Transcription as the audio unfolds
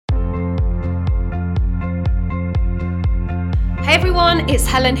Hey everyone, it's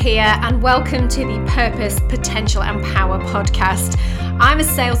Helen here and welcome to the Purpose, Potential and Power podcast. I'm a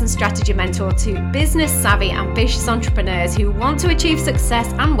sales and strategy mentor to business savvy, ambitious entrepreneurs who want to achieve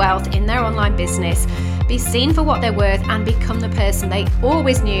success and wealth in their online business, be seen for what they're worth and become the person they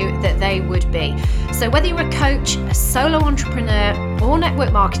always knew that they would be. So whether you're a coach, a solo entrepreneur or network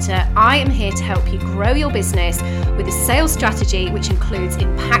marketer, I am here to help you grow your business with a sales strategy which includes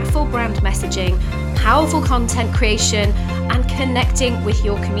impactful brand messaging, powerful content creation and connecting with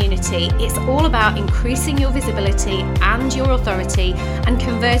your community. It's all about increasing your visibility and your authority and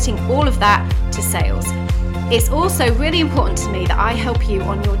converting all of that to sales. It's also really important to me that I help you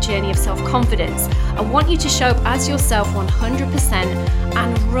on your journey of self-confidence. I want you to show up as yourself 100%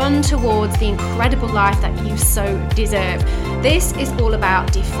 and run towards the incredible life that you so deserve. This is all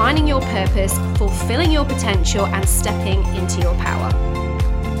about defining your purpose, fulfilling your potential and stepping into your power.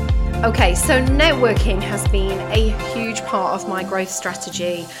 Okay, so networking has been a huge part of my growth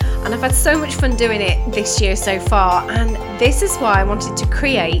strategy and I've had so much fun doing it this year so far, and this is why I wanted to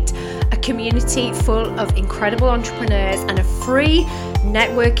create a community full of incredible entrepreneurs and a free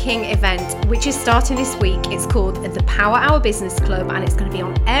networking event which is starting this week. It's called the Power Hour Business Club and it's going to be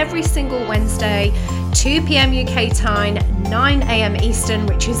on every single Wednesday, 2 p.m. UK time, 9 a.m. Eastern,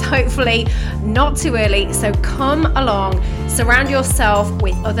 which is hopefully not too early. So come along, surround yourself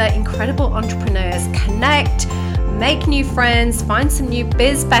with other incredible entrepreneurs, connect, make new friends, find some new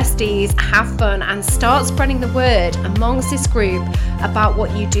biz besties, have fun and start spreading the word amongst this group about what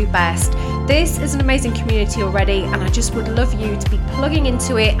you do best. This is an amazing community already and I just would love you to be plugging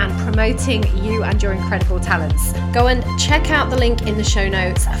into it and promoting you and your incredible talents. Go and check out the link in the show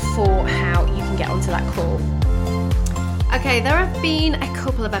notes for how you can get onto that call. Okay, there have been a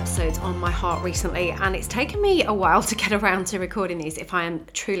couple of episodes on my heart recently and it's taken me a while to get around to recording these, if I am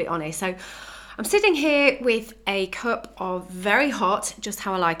truly honest. So I'm sitting here with a cup of very hot, just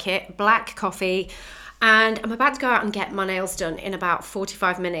how I like it, black coffee, and I'm about to go out and get my nails done in about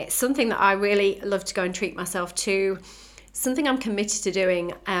 45 minutes, something that I really love to go and treat myself to. Something I'm committed to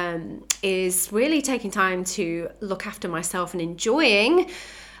doing is really taking time to look after myself and enjoying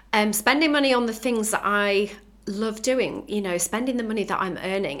spending money on the things that I love doing, spending the money that I'm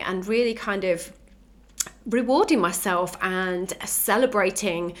earning and really kind of rewarding myself and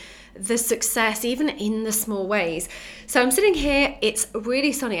celebrating the success even in the small ways. So I'm sitting here, it's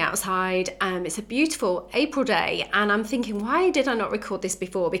really sunny outside, it's a beautiful April day and I'm thinking, why did I not record this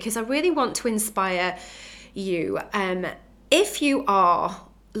before? Because I really want to inspire you. If you are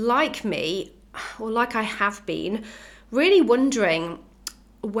like me or like I have been, really wondering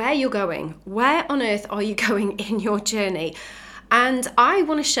where you're going, where on earth are you going in your journey? And I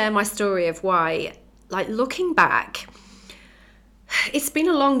want to share my story of why, looking back, it's been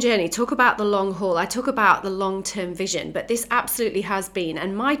a long journey. Talk about the long haul. I talk about the long-term vision, but this absolutely has been.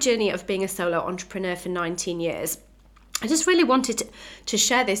 And my journey of being a solo entrepreneur for 19 years, I just really wanted to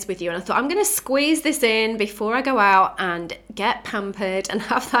share this with you. And I thought I'm going to squeeze this in before I go out and get pampered and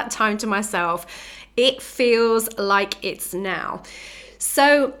have that time to myself. It feels like it's now.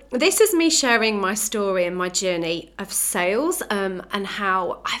 So this is me sharing my story and my journey of sales and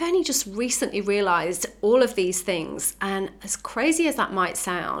how I've only just recently realized all of these things. And as crazy as that might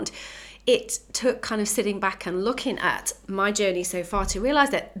sound, it took kind of sitting back and looking at my journey so far to realize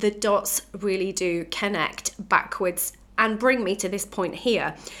that the dots really do connect backwards and bring me to this point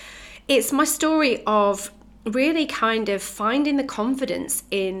here. It's my story of really kind of finding the confidence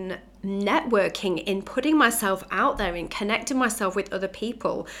in networking, in putting myself out there, in connecting myself with other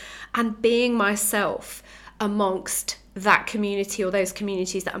people and being myself amongst that community or those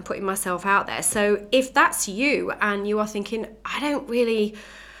communities that I'm putting myself out there. So if that's you and you are thinking, I don't really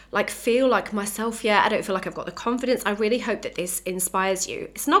feel like myself yet, I don't feel like I've got the confidence, I really hope that this inspires you.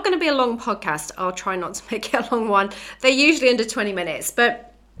 It's not going to be a long podcast. I'll try not to make it a long one. They're usually under 20 minutes,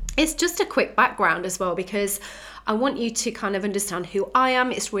 but it's just a quick background as well because I want you to kind of understand who I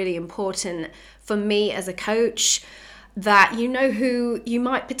am. It's really important for me as a coach that you know who you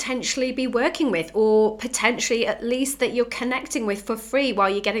might potentially be working with, or potentially at least that you're connecting with for free while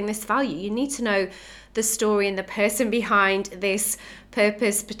you're getting this value. You need to know the story and the person behind this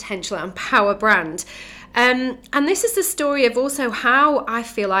purpose, potential and power brand. And this is the story of also how I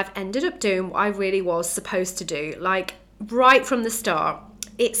feel I've ended up doing what I really was supposed to do, right from the start.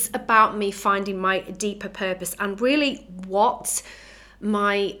 It's about me finding my deeper purpose and really what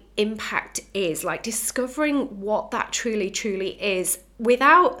my impact is, discovering what that truly is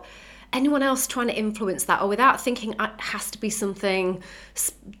without anyone else trying to influence that or without thinking it has to be something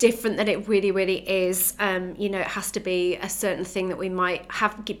different than it really is. It has to be a certain thing that we might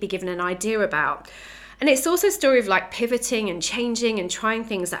be given an idea about. And it's also a story of like pivoting and changing and trying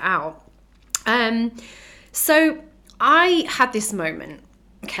things out. So I had this moment.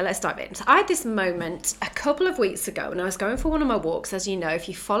 Okay, let's dive in. So I had this moment a couple of weeks ago, and I was going for one of my walks. As you know, if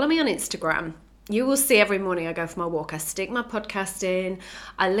you follow me on Instagram, you will see every morning I go for my walk. I stick my podcast in,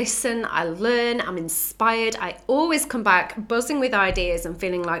 I listen, I learn, I'm inspired. I always come back buzzing with ideas and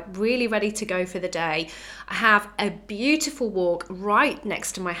feeling like really ready to go for the day. I have a beautiful walk right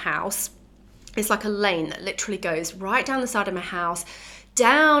next to my house. It's like a lane that literally goes right down the side of my house,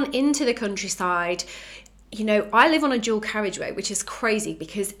 down into the countryside. You know, I live on a dual carriageway, which is crazy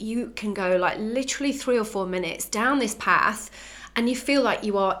because you can go like literally 3 or 4 minutes down this path and you feel like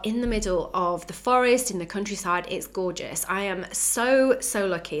you are in the middle of the forest, in the countryside. It's gorgeous. I am so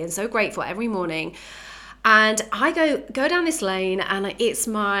lucky and so grateful every morning. And I go down this lane, and it's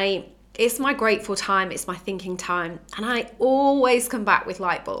my grateful time, it's my thinking time. And I always come back with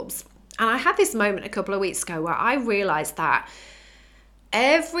light bulbs. And I had this moment a couple of weeks ago where I realized that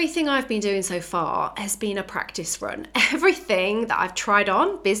everything I've been doing so far has been a practice run. Everything that I've tried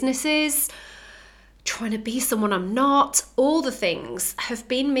on, businesses, trying to be someone I'm not, all the things have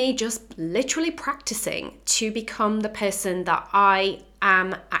been me just literally practicing to become the person that I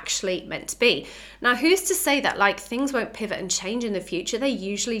am actually meant to be. Now, who's to say that like things won't pivot and change in the future? They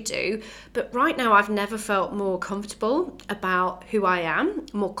usually do. But right now, I've never felt more comfortable about who I am,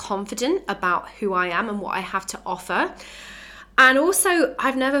 more confident about who I am and what I have to offer. And also,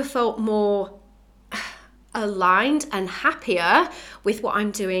 I've never felt more aligned and happier with what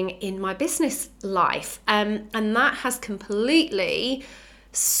I'm doing in my business life. And that has completely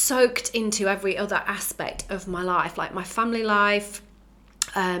soaked into every other aspect of my life, like my family life,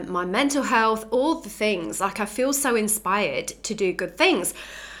 my mental health, all the things. Like I feel so inspired to do good things.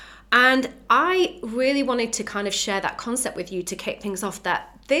 And I really wanted to kind of share that concept with you to kick things off,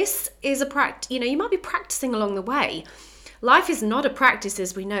 that this is a practice. You know, you might be practicing along the way. Life is not a practice,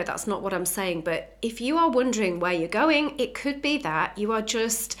 as we know. That's not what I'm saying. But if you are wondering where you're going, it could be that you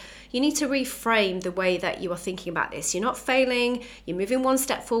need to reframe the way that you are thinking about this. You're not failing. You're moving one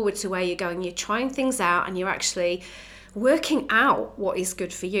step forward to where you're going. You're trying things out and you're actually working out what is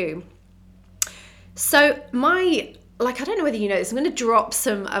good for you. So I don't know whether you know this, I'm going to drop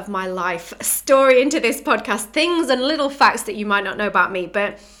some of my life story into this podcast, things and little facts that you might not know about me.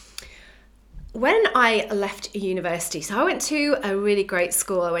 But when I left university, so I went to a really great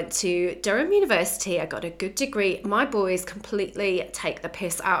school. I went to Durham University. I got a good degree. My boys completely take the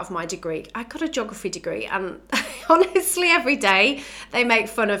piss out of my degree. I got a geography degree, and honestly, every day they make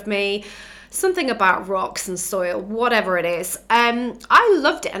fun of me. Something about rocks and soil, whatever it is. I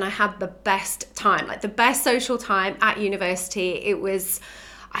loved it, and I had the best time, like the best social time at university.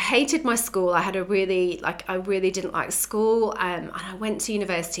 I hated my school. I really didn't like school. And I went to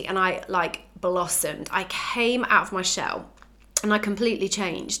university and I blossomed. I came out of my shell and I completely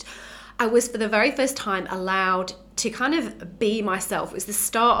changed. I was for the very first time allowed to kind of be myself. It was the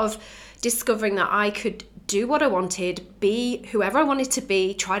start of discovering that I could do what I wanted, be whoever I wanted to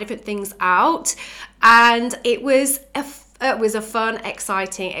be, try different things out. And it was a fun,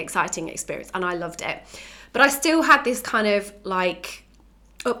 exciting experience, and I loved it. But I still had this kind of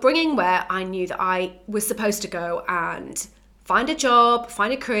upbringing where I knew that I was supposed to go and find a job,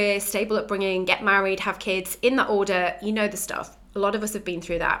 find a career, stable upbringing, get married, have kids, in that order. You know the stuff. A lot of us have been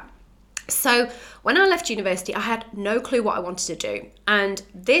through that. So when I left university, I had no clue what I wanted to do. And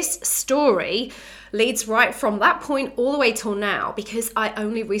this story leads right from that point all the way till now, because I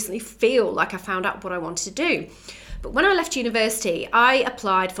only recently feel like I found out what I wanted to do. But when I left university, I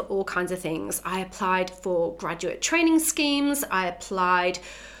applied for all kinds of things. I applied for graduate training schemes. I applied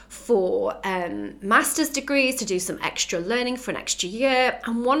for master's degrees to do some extra learning for an extra year.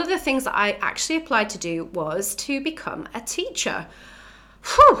 And one of the things that I actually applied to do was to become a teacher.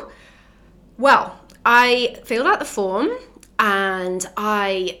 Whew. Well, I filled out the form and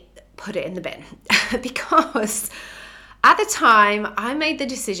I put it in the bin because at the time I made the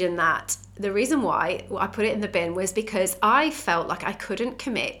decision that the reason why I put it in the bin was because I felt like I couldn't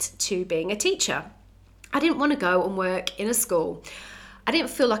commit to being a teacher. I didn't want to go and work in a school. I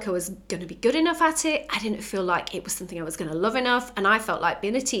didn't feel like I was going to be good enough at it. I didn't feel like it was something I was going to love enough. And I felt like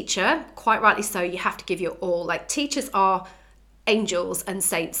being a teacher, quite rightly so, you have to give your all. Like, teachers are angels and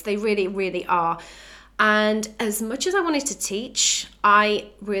saints. They really, really are. And as much as I wanted to teach, I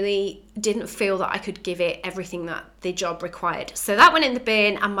really didn't feel that I could give it everything that the job required. So that went in the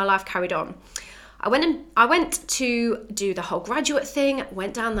bin and my life carried on. I went to do the whole graduate thing,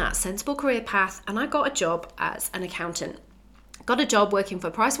 went down that sensible career path, and I got a job as an accountant. Got a job working for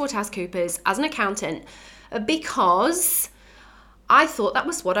PricewaterhouseCoopers as an accountant because I thought that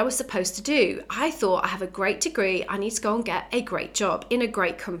was what I was supposed to do. I thought I have a great degree. I need to go and get a great job in a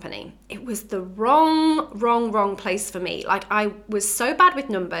great company. It was the wrong place for me. Like, I was so bad with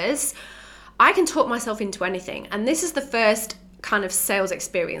numbers. I can talk myself into anything. And this is the first kind of sales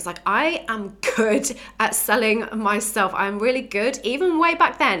experience. Like, I am good at selling myself. I'm really good. Even way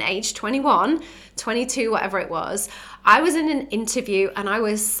back then, age 21, 22, whatever it was, I was in an interview and I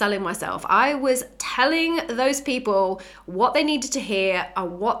was selling myself. I was telling those people what they needed to hear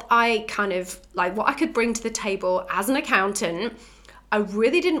and what I kind of like, what I could bring to the table as an accountant. I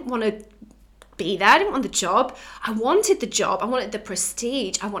really didn't want to be there. I didn't want the job. I wanted the job. I wanted the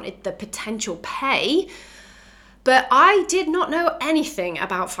prestige. I wanted the potential pay. But I did not know anything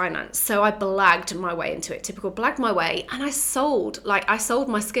about finance, so I blagged my way into it. Typical blagged my way, and I sold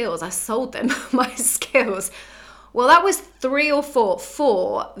my skills. I sold them, my skills. Well, that was 3 or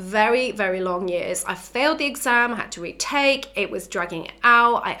 4 very, very long years. I failed the exam, I had to retake, it was dragging it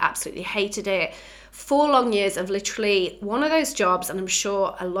out, I absolutely hated it. 4 long years of literally one of those jobs, and I'm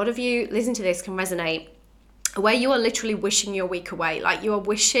sure a lot of you listening to this can resonate, where you are literally wishing your week away. Like, you are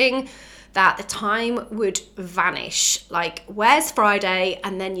wishing that the time would vanish. Like, where's Friday?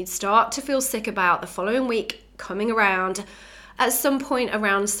 And then you'd start to feel sick about the following week coming around at some point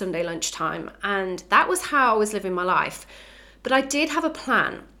around Sunday lunchtime. And that was how I was living my life. But I did have a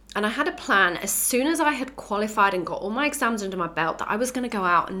plan. And I had a plan as soon as I had qualified and got all my exams under my belt that I was going to go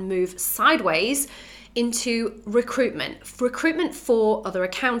out and move sideways into recruitment for other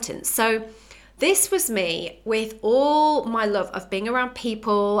accountants. So this was me with all my love of being around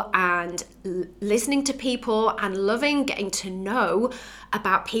people and listening to people and loving getting to know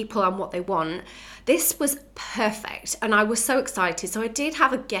about people and what they want. This was perfect and I was so excited. So I did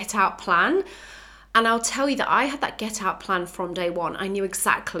have a get out plan, and I'll tell you that I had that get out plan from day one. I knew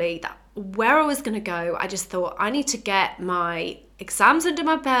exactly that where I was going to go. I just thought I need to get my exams under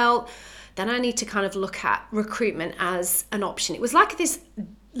my belt. Then I need to kind of look at recruitment as an option. It was like this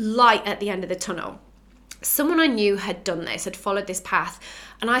light at the end of the tunnel. Someone I knew had done this, had followed this path,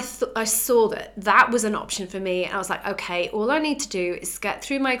 and I saw that was an option for me. And I was like, okay, all I need to do is get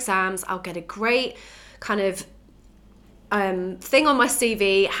through my exams. I'll get a great kind of thing on my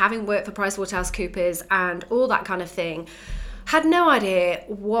CV, having worked for PricewaterhouseCoopers and all that kind of thing. Had no idea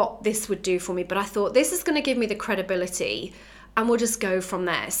what this would do for me, but I thought this is going to give me the credibility and we'll just go from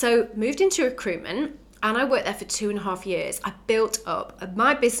there. So moved into recruitment. And I worked there for 2.5 years. I built up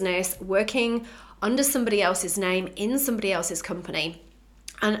my business working under somebody else's name in somebody else's company.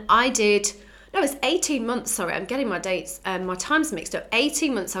 And it's 18 months, sorry, I'm getting my dates and my times mixed up.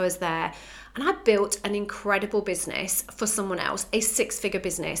 18 months I was there, and I built an incredible business for someone else, a 6-figure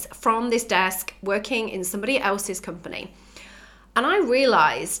business from this desk working in somebody else's company. And I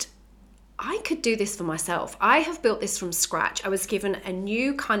realized I could do this for myself. I have built this from scratch. I was given a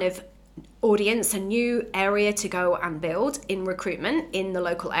new kind of audience, a new area to go and build in recruitment in the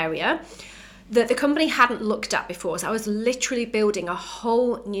local area that the company hadn't looked at before. So I was literally building a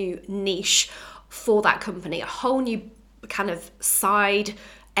whole new niche for that company, a whole new kind of side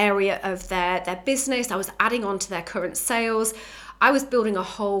area of their business. I was adding on to their current sales. I was building a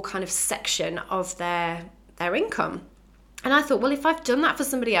whole kind of section of their income. And I thought, well, if I've done that for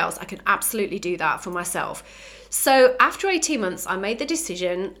somebody else, I can absolutely do that for myself. So after 18 months, I made the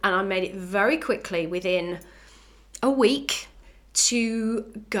decision, and I made it very quickly within a week, to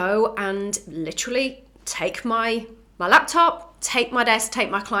go and literally take my laptop, take my desk, take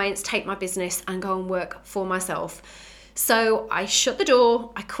my clients, take my business, and go and work for myself. So I shut the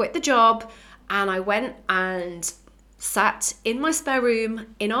door, I quit the job, and I went and sat in my spare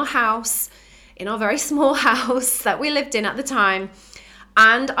room in our house, in our very small house that we lived in at the time.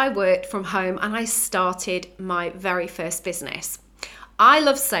 And I worked from home, and I started my very first business. I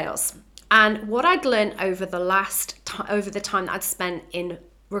love sales, and what I'd learned over the time that I'd spent in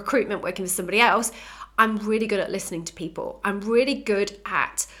recruitment working for somebody else, I'm really good at listening to people. I'm really good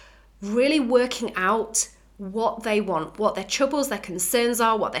at really working out what they want, what their troubles, their concerns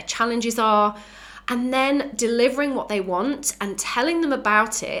are, what their challenges are, and then delivering what they want and telling them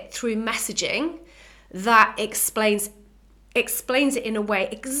about it through messaging that explains it in a way,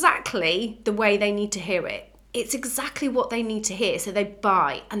 exactly the way they need to hear it. It's exactly what they need to hear, so they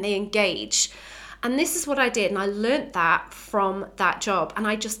buy and they engage. And this is what I did, and I learned that from that job. And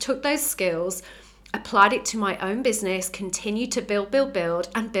I just took those skills, applied it to my own business, continued to build,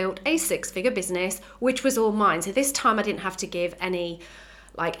 and built a 6-figure business, which was all mine. So this time I didn't have to give any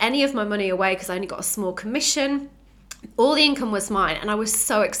of my money away because I only got a small commission. All the income was mine, and I was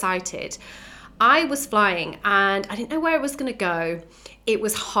so excited. I was flying and I didn't know where it was going to go. It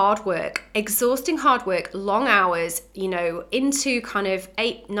was hard work, exhausting hard work, long hours, into kind of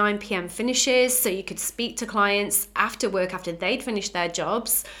 8, 9 p.m. finishes. So you could speak to clients after work, after they'd finished their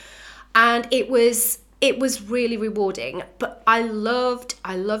jobs. And it was really rewarding, but I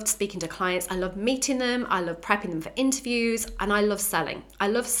loved speaking to clients. I loved meeting them. I loved prepping them for interviews, and I love selling.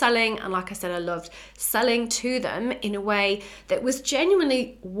 And like I said, I loved selling to them in a way that was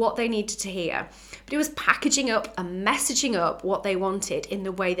genuinely what they needed to hear. But it was packaging up and messaging up what they wanted in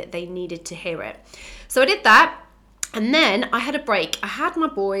the way that they needed to hear it. So I did that. And then I had a break. I had my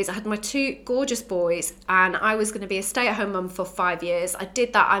boys, I had my 2 gorgeous boys, and I was going to be a stay-at-home mum for 5 years. I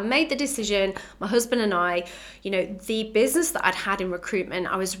did that. I made the decision, my husband and I, the business that I'd had in recruitment,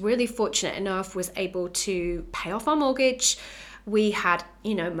 I was really fortunate enough, was able to pay off our mortgage. We had,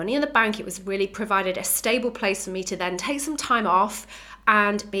 money in the bank. It was really provided a stable place for me to then take some time off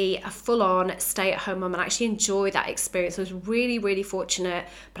and be a full-on stay-at-home mum and actually enjoy that experience. I was really, really fortunate,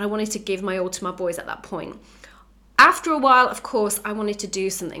 but I wanted to give my all to my boys at that point. After a while, of course, I wanted to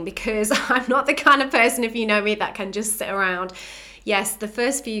do something, because I'm not the kind of person, if you know me, that can just sit around. Yes, the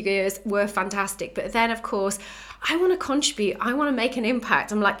first few years were fantastic, but then, of course, I want to contribute. I want to make an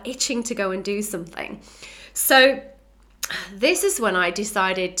impact. I'm like itching to go and do something. So this is when I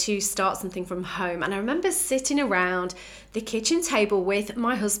decided to start something from home. And I remember sitting around the kitchen table with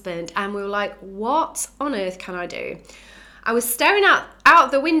my husband, and we were like, what on earth can I do? I was staring out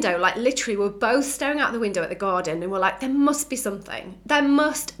the window, like literally we're both staring out the window at the garden, and we're like, there must be something. There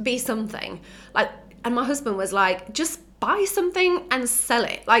must be something. And my husband was like, just buy something and sell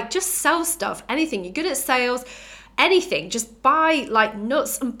it. Like, just sell stuff, anything. You're good at sales, anything. Just buy like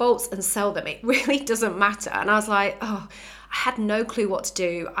nuts and bolts and sell them. It really doesn't matter. And I was like, I had no clue what to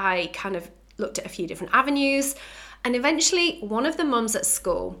do. I kind of looked at a few different avenues, and eventually one of the mums at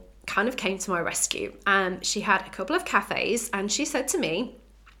school kind of came to my rescue. She had a couple of cafes, and she said to me,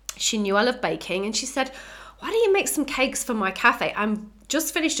 she knew I love baking, and she said, why don't you make some cakes for my cafe? I'm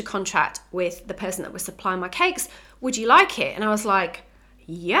just finished a contract with the person that was supplying my cakes. Would you like it? And I was like,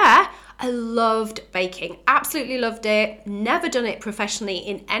 yeah. I loved baking, absolutely loved it. Never done it professionally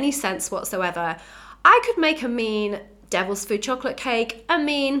in any sense whatsoever. I could make a mean devil's food chocolate cake, a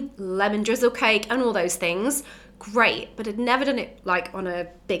mean lemon drizzle cake, and all those things. Great, but I'd never done it like on a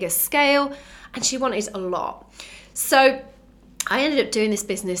bigger scale, and she wanted a lot. So I ended up doing this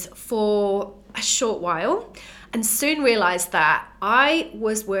business for a short while, and soon realized that I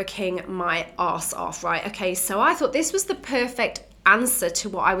was working my arse off, right? Okay, so I thought this was the perfect answer to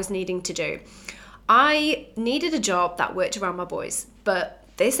what I was needing to do. I needed a job that worked around my boys, but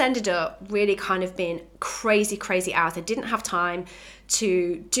this ended up really kind of being crazy hours. I didn't have time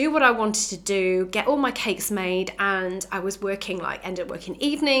to do what I wanted to do, get all my cakes made, and I was ended up working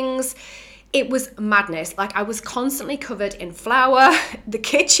evenings. It was madness. Like, I was constantly covered in flour. The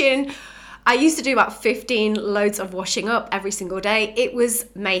kitchen, I used to do about 15 loads of washing up every single day. It was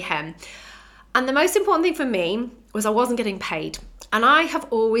mayhem. And the most important thing for me was I wasn't getting paid. And I have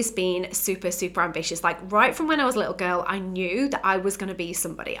always been super ambitious. Like, right from when I was a little girl, I knew that I was going to be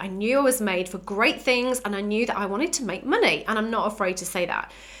somebody. I knew I was made for great things, and I knew that I wanted to make money. And I'm not afraid to say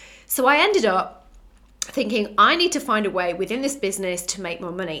that. So I ended up thinking, I need to find a way within this business to make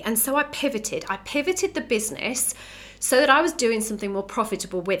more money. And so I pivoted. I pivoted the business so that I was doing something more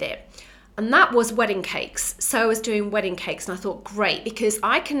profitable with it. And that was wedding cakes. So I was doing wedding cakes, and I thought, great, because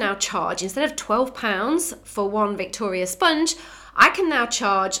I can now charge, instead of £12 for one Victoria sponge, I can now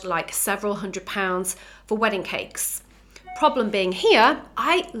charge like several £100s for wedding cakes. Problem being here,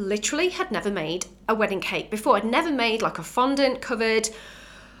 I literally had never made a wedding cake before. I'd never made like a fondant covered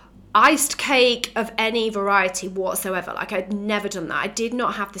iced cake of any variety whatsoever. Like, I'd never done that. I did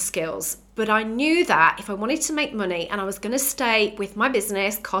not have the skills, but I knew that if I wanted to make money and I was going to stay with my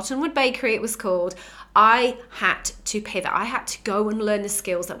business, Cottonwood Bakery it was called, I had to pivot. I had to go and learn the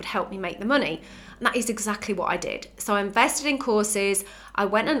skills that would help me make the money. And that is exactly what I did. So I invested in courses, I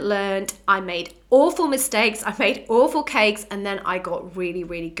went and learned, I made awful mistakes, I made awful cakes, and then I got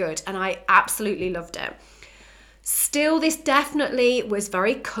really good, and I absolutely loved it. Still, this definitely was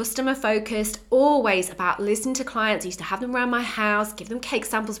very customer focused, always about listening to clients. I used to have them around my house, give them cake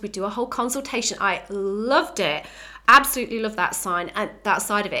samples, we'd do a whole consultation. I loved it, absolutely loved that side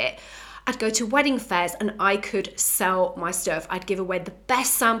of it. I'd go to wedding fairs and I could sell my stuff. I'd give away the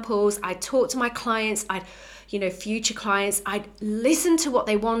best samples. I'd talk to my clients. Future clients. I'd listen to what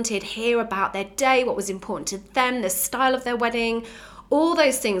they wanted, hear about their day, what was important to them, the style of their wedding, all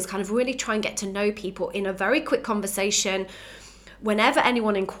those things, kind of really try and get to know people in a very quick conversation. whenever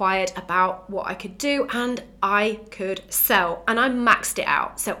anyone inquired about what I could do, and I could sell, and I maxed it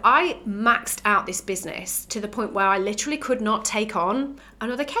out. So I maxed out this business to the point where I literally could not take on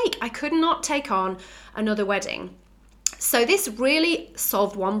another cake. I could not take on another wedding. So this really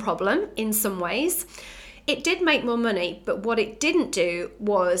solved one problem in some ways. It did make more money, but what it didn't do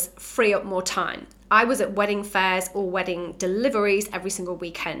was free up more time. I was at wedding fairs or wedding deliveries every single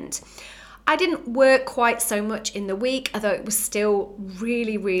weekend. I didn't work quite so much in the week, although it was still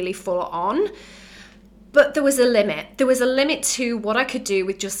really, really full on. But there was a limit. There was a limit to what I could do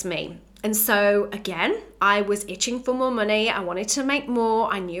with just me. And so again, I was itching for more money. I wanted to make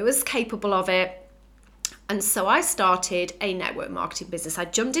more. I knew I was capable of it. And so I started a network marketing business. I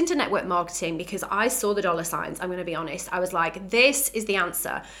jumped into network marketing because I saw the dollar signs. I'm going to be honest. I was like, this is the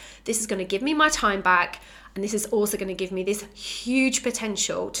answer. This is going to give me my time back. And this is also going to give me this huge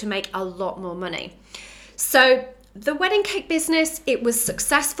potential to make a lot more money. So the wedding cake business, it was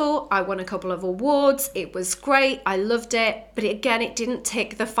successful. I won a couple of awards. It was great. I loved it. But again, it didn't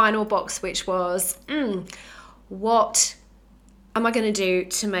tick the final box, which was, what am I going to do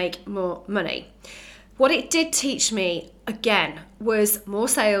to make more money? What it did teach me, again, was more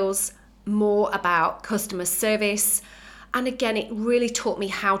sales, more about customer service. And again, it really taught me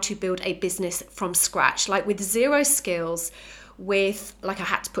how to build a business from scratch, like with zero skills, I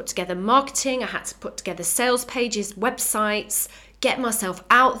had to put together marketing, I had to put together sales pages, websites, get myself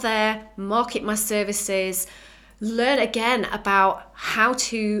out there, market my services, learn again about how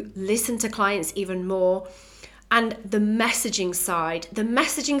to listen to clients even more. And the messaging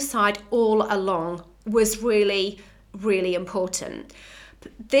side all along was really, really important.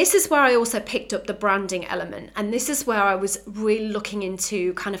 This is where I also picked up the branding element. And this is where I was really looking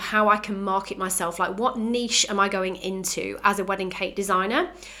into kind of how I can market myself. Like, what niche am I going into as a wedding cake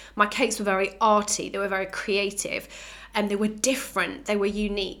designer? My cakes were very arty. They were very creative. And they were different. They were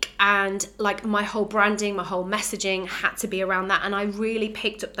unique. And like my whole branding, my whole messaging had to be around that. And I really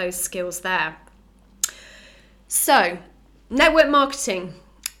picked up those skills there. So, network marketing.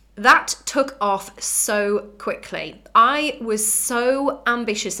 That took off so quickly. I was so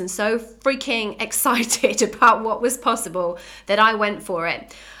ambitious and so freaking excited about what was possible that I went for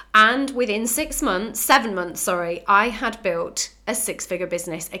it. And within 7 months, I had built a 6-figure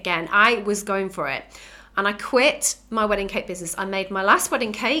business again. I was going for it. And I quit my wedding cake business. I made my last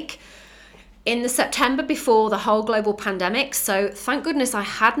wedding cake in the September before the whole global pandemic. So thank goodness I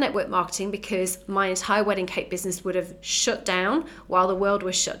had network marketing, because my entire wedding cake business would have shut down while the world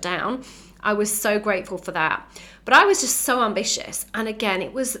was shut down. I was so grateful for that. But I was just so ambitious. And again,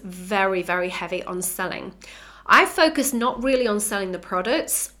 it was very, very heavy on selling. I focused not really on selling the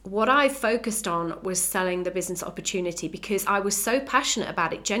products. What I focused on was selling the business opportunity, because I was so passionate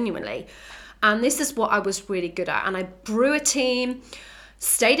about it genuinely. And this is what I was really good at. And I grew a team,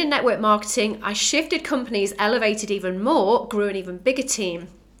 stayed in network marketing. I shifted companies, elevated even more, grew an even bigger team.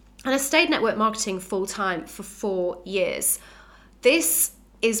 And I stayed network marketing full time for 4 years. This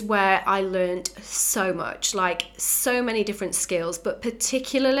is where I learned so much, like so many different skills, but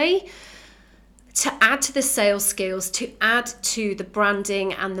particularly to add to the sales skills, to add to the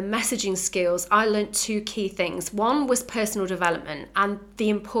branding and the messaging skills, I learned 2 key things. One was personal development and the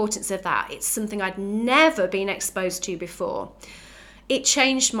importance of that. It's something I'd never been exposed to before. It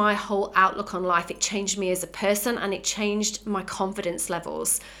changed my whole outlook on life. It changed me as a person, and it changed my confidence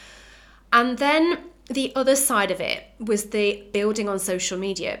levels. And then the other side of it was the building on social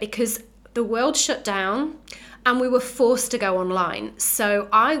media, because the world shut down and we were forced to go online. So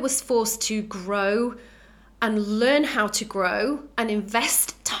I was forced to grow and learn how to grow and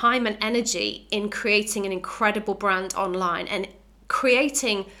invest time and energy in creating an incredible brand online and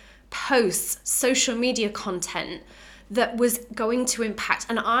creating posts, social media content that was going to impact.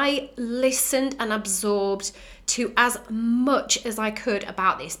 And I listened and absorbed to as much as I could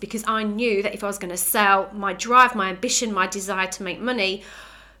about this, because I knew that if I was going to sell, my drive, my ambition, my desire to make money,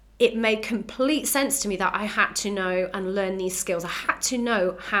 it made complete sense to me that I had to know and learn these skills. I had to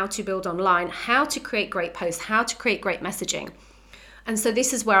know how to build online, how to create great posts, how to create great messaging. And so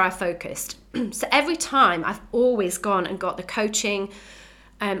this is where I focused. So every time I've always gone and got the coaching,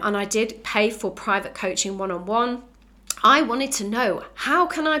 and I did pay for private coaching one-on-one. I wanted to know, how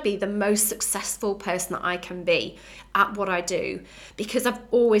can I be the most successful person that I can be at what I do? Because I've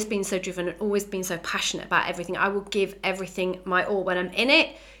always been so driven and always been so passionate about everything. I will give everything my all. When I'm in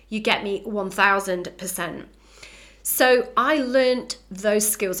it, you get me 1000%. So I learned those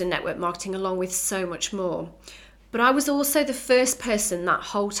skills in network marketing along with so much more. But I was also the first person that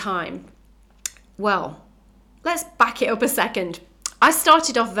whole time. Well, let's back it up a second. I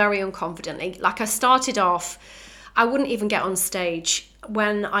started off very unconfidently. I wouldn't even get on stage.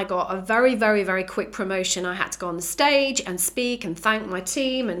 When I got a very, very, very quick promotion, I had to go on the stage and speak and thank my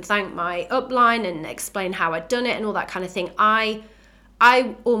team and thank my upline and explain how I'd done it and all that kind of thing. I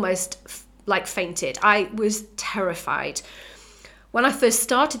almost fainted. I was terrified. When I first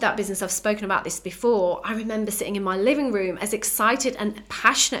started that business, I've spoken about this before, I remember sitting in my living room as excited and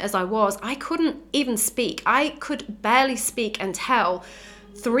passionate as I was. I couldn't even speak. I could barely speak and tell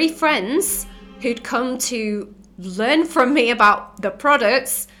 3 friends who'd come to learn from me about the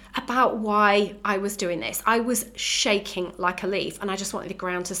products, about why I was doing this. I was shaking like a leaf and I just wanted the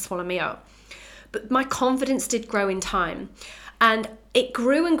ground to swallow me up. But my confidence did grow in time, and it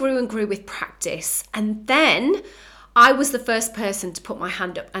grew and grew and grew with practice. And then I was the first person to put my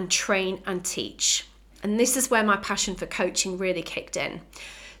hand up and train and teach. And this is where my passion for coaching really kicked in.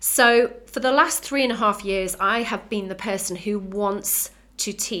 So for the last 3.5 years, I have been the person who wants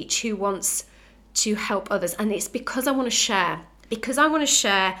to teach, who wants to help others. And it's because I want to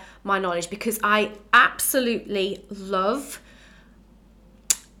share, my knowledge, because I absolutely love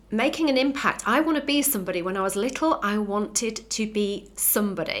making an impact. I want to be somebody. When I was little, I wanted to be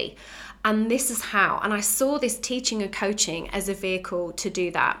somebody. And this is how. And I saw this teaching and coaching as a vehicle to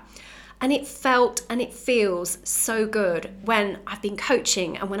do that. And it felt and it feels so good when I've been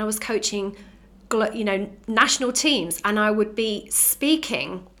coaching, and when I was coaching, national teams, and I would be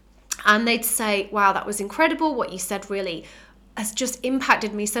speaking and they'd say, wow, that was incredible. What you said really has just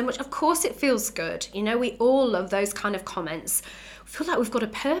impacted me so much. Of course it feels good. We all love those kind of comments. We feel like we've got a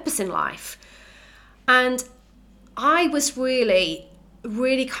purpose in life. And I was really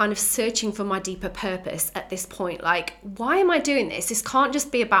kind of searching for my deeper purpose at this point. Like, why am I doing this? This can't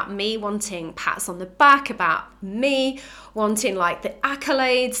just be about me wanting pats on the back, about me wanting the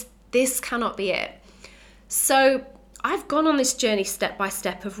accolades. This cannot be it. So I've gone on this journey step by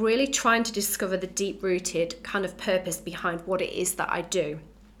step of really trying to discover the deep-rooted kind of purpose behind what it is that I do.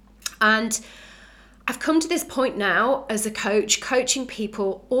 And I've come to this point now as a coach, coaching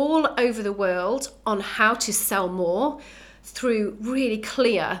people all over the world on how to sell more through really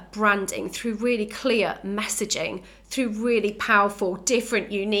clear branding, through really clear messaging, through really powerful,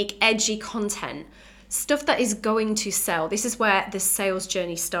 different, unique, edgy content, stuff that is going to sell. This is where the sales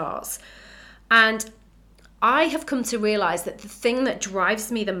journey starts. And I have come to realize that the thing that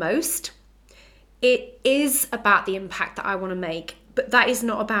drives me the most, it is about the impact that I want to make, but that is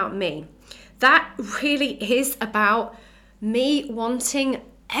not about me. That really is about me wanting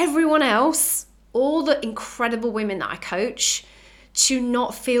everyone else, all the incredible women that I coach, to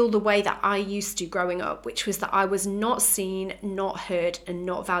not feel the way that I used to growing up, which was that I was not seen, not heard, and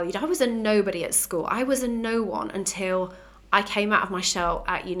not valued. I was a nobody at school. I was a no one until I came out of my shell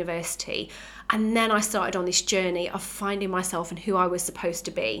at university. And then I started on this journey of finding myself and who I was supposed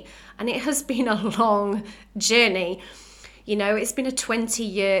to be. And it has been a long journey. It's been a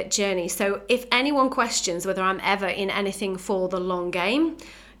 20-year journey. So if anyone questions whether I'm ever in anything for the long game,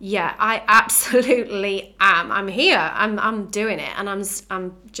 yeah, I absolutely am. I'm here. I'm doing it, and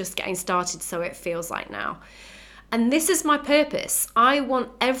I'm just getting started. So it feels like now. And this is my purpose. I want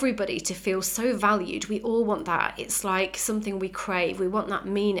everybody to feel so valued. We all want that. It's like something we crave. We want that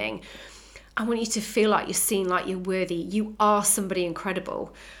meaning. I want you to feel like you're seen, like you're worthy. You are somebody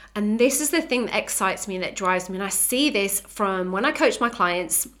incredible. And this is the thing that excites me and that drives me. And I see this from when I coach my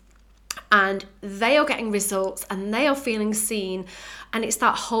clients, and they are getting results and they are feeling seen. And it's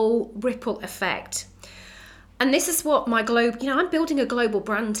that whole ripple effect. And this is what my I'm building a global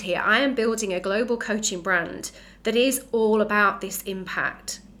brand here. I am building a global coaching brand that is all about this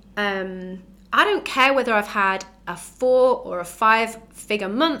impact. I don't care whether I've had a 4 or a 5-figure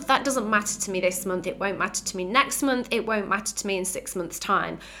month. That doesn't matter to me this month. It won't matter to me next month. It won't matter to me in 6 months'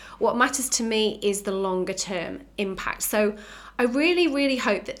 time. What matters to me is the longer term impact. So I really, really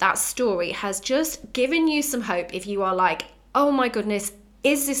hope that story has just given you some hope if you are like, oh my goodness,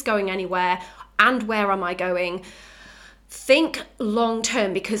 is this going anywhere? And where am I going? Think long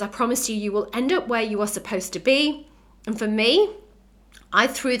term, because I promise you will end up where you are supposed to be. And for me, I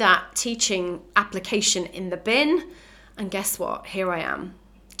threw that teaching application in the bin, and guess what? Here I am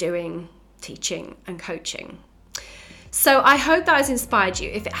doing teaching and coaching. So I hope that has inspired you.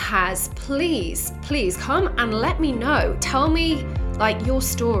 If it has, please come and let me know. Tell me your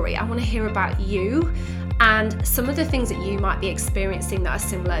story. I want to hear about you and some of the things that you might be experiencing that are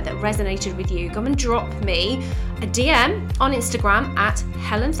similar, that resonated with you. Come and drop me a DM on Instagram at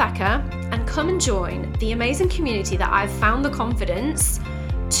Helen Thacker, and come and join the amazing community that I've found the confidence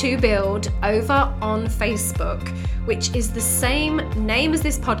to build over on Facebook, which is the same name as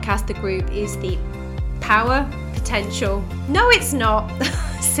this podcast. The group is the Power Potential. No, it's not.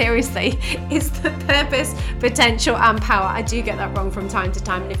 Seriously, it's the purpose, potential and power. I do get that wrong from time to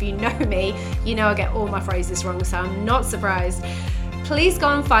time, and if you know me, you know I get all my phrases wrong, so I'm not surprised. Please go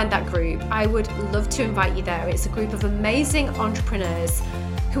and find that group. I would love to invite you there. It's a group of amazing entrepreneurs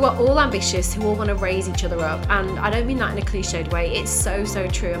who are all ambitious, who all want to raise each other up. And I don't mean that in a cliched way. It's so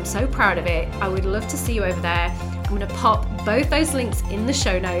true. I'm so proud of it. I would love to see you over there. I'm going to pop both those links in the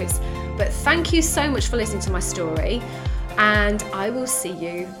show notes. But thank you so much for listening to my story, and I will see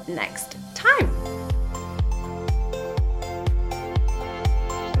you next time.